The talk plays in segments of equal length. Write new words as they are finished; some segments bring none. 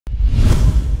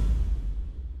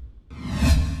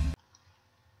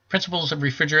Principles of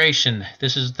refrigeration.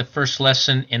 This is the first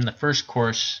lesson in the first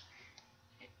course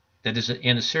that is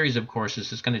in a series of courses.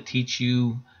 It's going to teach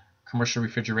you commercial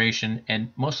refrigeration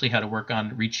and mostly how to work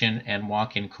on reach-in and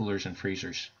walk-in coolers and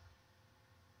freezers.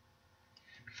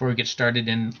 Before we get started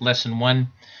in lesson 1,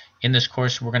 in this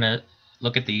course we're going to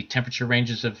look at the temperature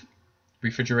ranges of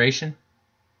refrigeration.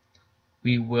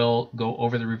 We will go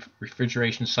over the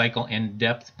refrigeration cycle in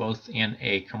depth, both in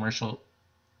a commercial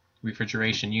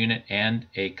refrigeration unit and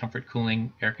a comfort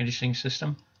cooling air conditioning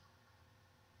system.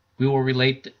 We will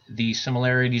relate the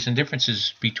similarities and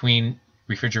differences between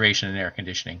refrigeration and air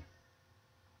conditioning.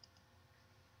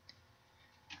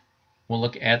 We'll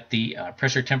look at the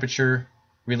pressure temperature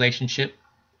relationship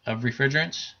of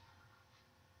refrigerants,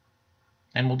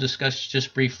 and we'll discuss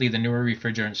just briefly the newer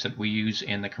refrigerants that we use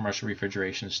in the commercial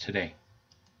refrigerations today.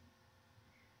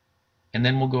 And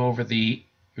then we'll go over the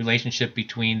relationship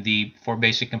between the 4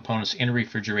 basic components in a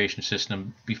refrigeration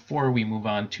system before we move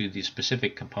on to the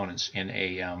specific components in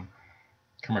a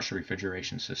commercial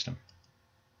refrigeration system.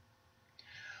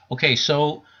 Okay,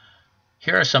 so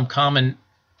here are some common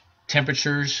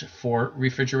temperatures for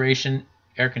refrigeration.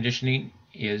 Air conditioning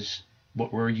is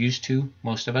what we're used to,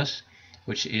 most of us,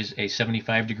 which is a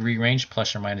 75-degree range,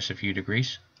 plus or minus a few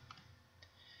degrees.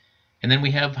 And then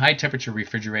we have high temperature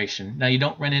refrigeration. Now, you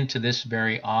don't run into this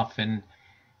very often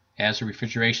as a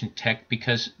refrigeration tech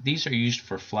because these are used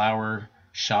for flower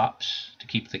shops to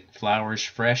keep the flowers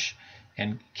fresh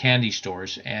and candy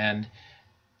stores, and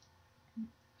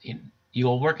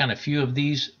you'll work on a few of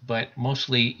these, but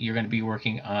mostly you're going to be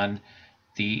working on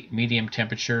the medium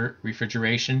temperature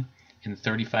refrigeration in the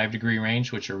 35-degree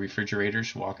range, which are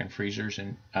refrigerators, walk-in freezers,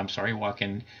 and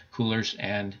walk-in coolers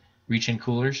and reach-in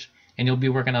coolers. And you'll be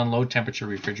working on low temperature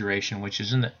refrigeration, which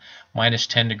is in the minus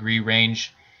 10-degree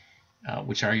range,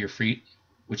 which are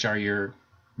your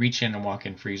reach-in and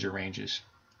walk-in freezer ranges.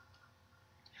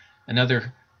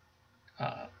 Another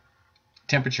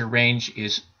temperature range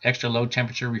is extra low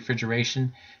temperature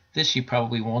refrigeration. This you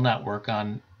probably will not work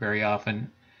on very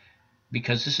often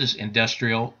because this is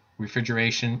industrial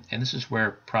refrigeration, and this is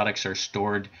where products are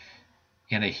stored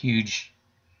in a huge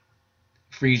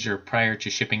freezer prior to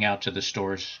shipping out to the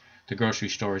stores, the grocery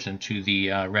stores, and to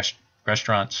the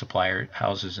restaurant supplier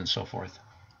houses and so forth.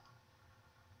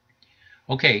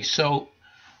 Okay, so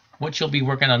what you'll be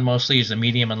working on mostly is the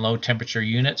medium and low temperature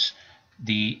units.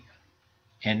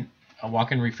 And a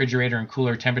walk-in refrigerator and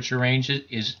cooler temperature range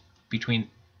is between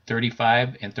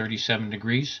 35 and 37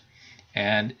 degrees,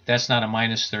 and that's not a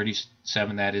minus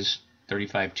 37, that is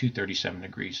 35 to 37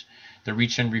 degrees. The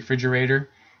reach-in refrigerator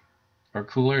or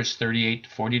cooler is 38 to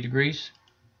 40 degrees.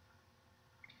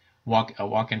 A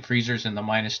walk-in freezer is in the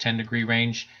minus 10-degree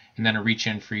range, and then a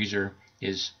reach-in freezer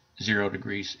is 0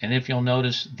 degrees. And if you'll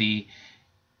notice, the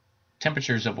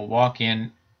temperatures of a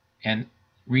walk-in and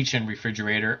reach-in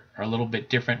refrigerator are a little bit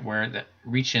different, where the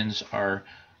reach-ins are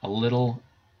a little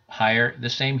higher. The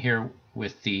same here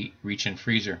with the reach-in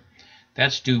freezer.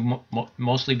 That's due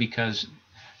mostly because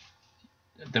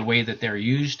the way that they're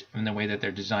used and the way that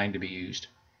they're designed to be used.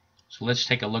 So let's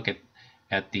take a look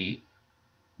at the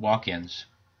walk-ins.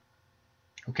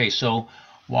 Okay, so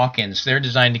walk-ins, they're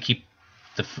designed to keep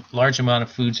the large amount of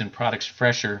foods and products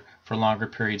fresher for longer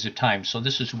periods of time. So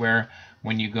this is where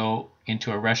when you go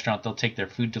into a restaurant, they'll take their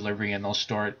food delivery and they'll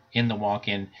store it in the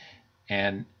walk-in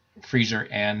and freezer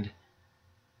and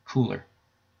cooler.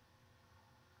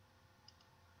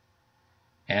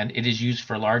 And it is used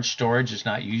for large storage. It's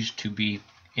not used to be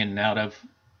in and out of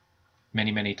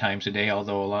many times a day,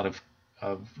 although a lot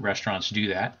of restaurants do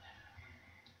that.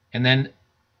 And then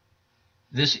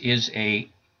this is a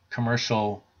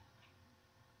commercial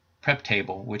prep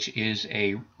table, which is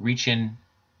a reach-in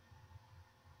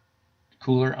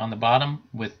cooler on the bottom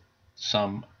with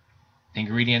some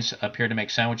ingredients up here to make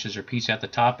sandwiches or pizza at the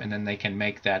top, and then they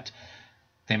make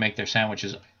their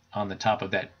sandwiches on the top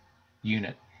of that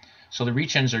unit. So the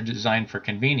reach-ins are designed for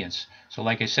convenience. So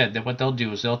like I said, what they'll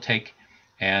do is they'll take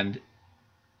and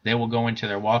they will go into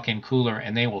their walk-in cooler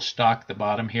and they will stock the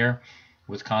bottom here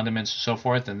with condiments and so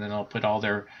forth, and then they'll put all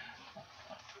their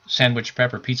sandwich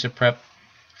prep or pizza prep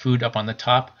food up on the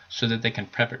top so that they can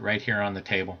prep it right here on the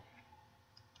table.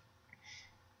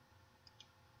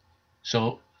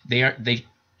 So they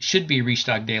should be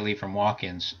restocked daily from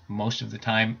walk-ins. Most of the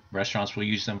time restaurants will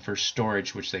use them for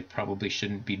storage, which they probably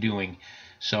shouldn't be doing.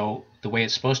 So the way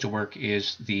it's supposed to work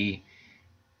is the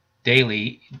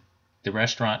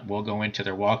restaurant will go into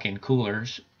their walk-in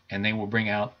coolers and they will bring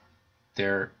out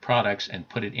their products and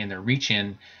put it in their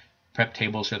reach-in prep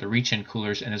tables or the reach-in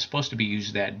coolers, and it's supposed to be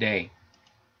used that day.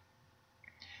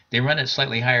 They run at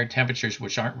slightly higher temperatures,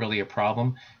 which aren't really a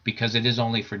problem because it is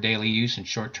only for daily use and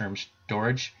short-term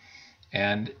storage.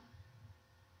 And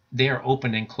they are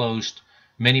opened and closed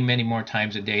many, many more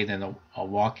times a day than a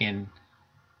walk-in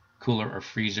cooler or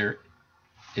freezer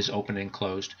is open and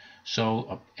closed.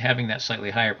 So having that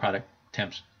slightly higher product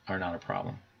temps are not a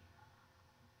problem.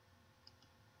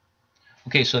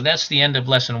 Okay, so that's the end of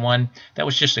lesson 1. That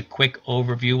was just a quick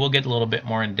overview. We'll get a little bit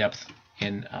more in depth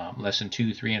in lesson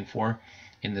 2, 3, and 4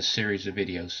 in this series of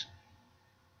videos.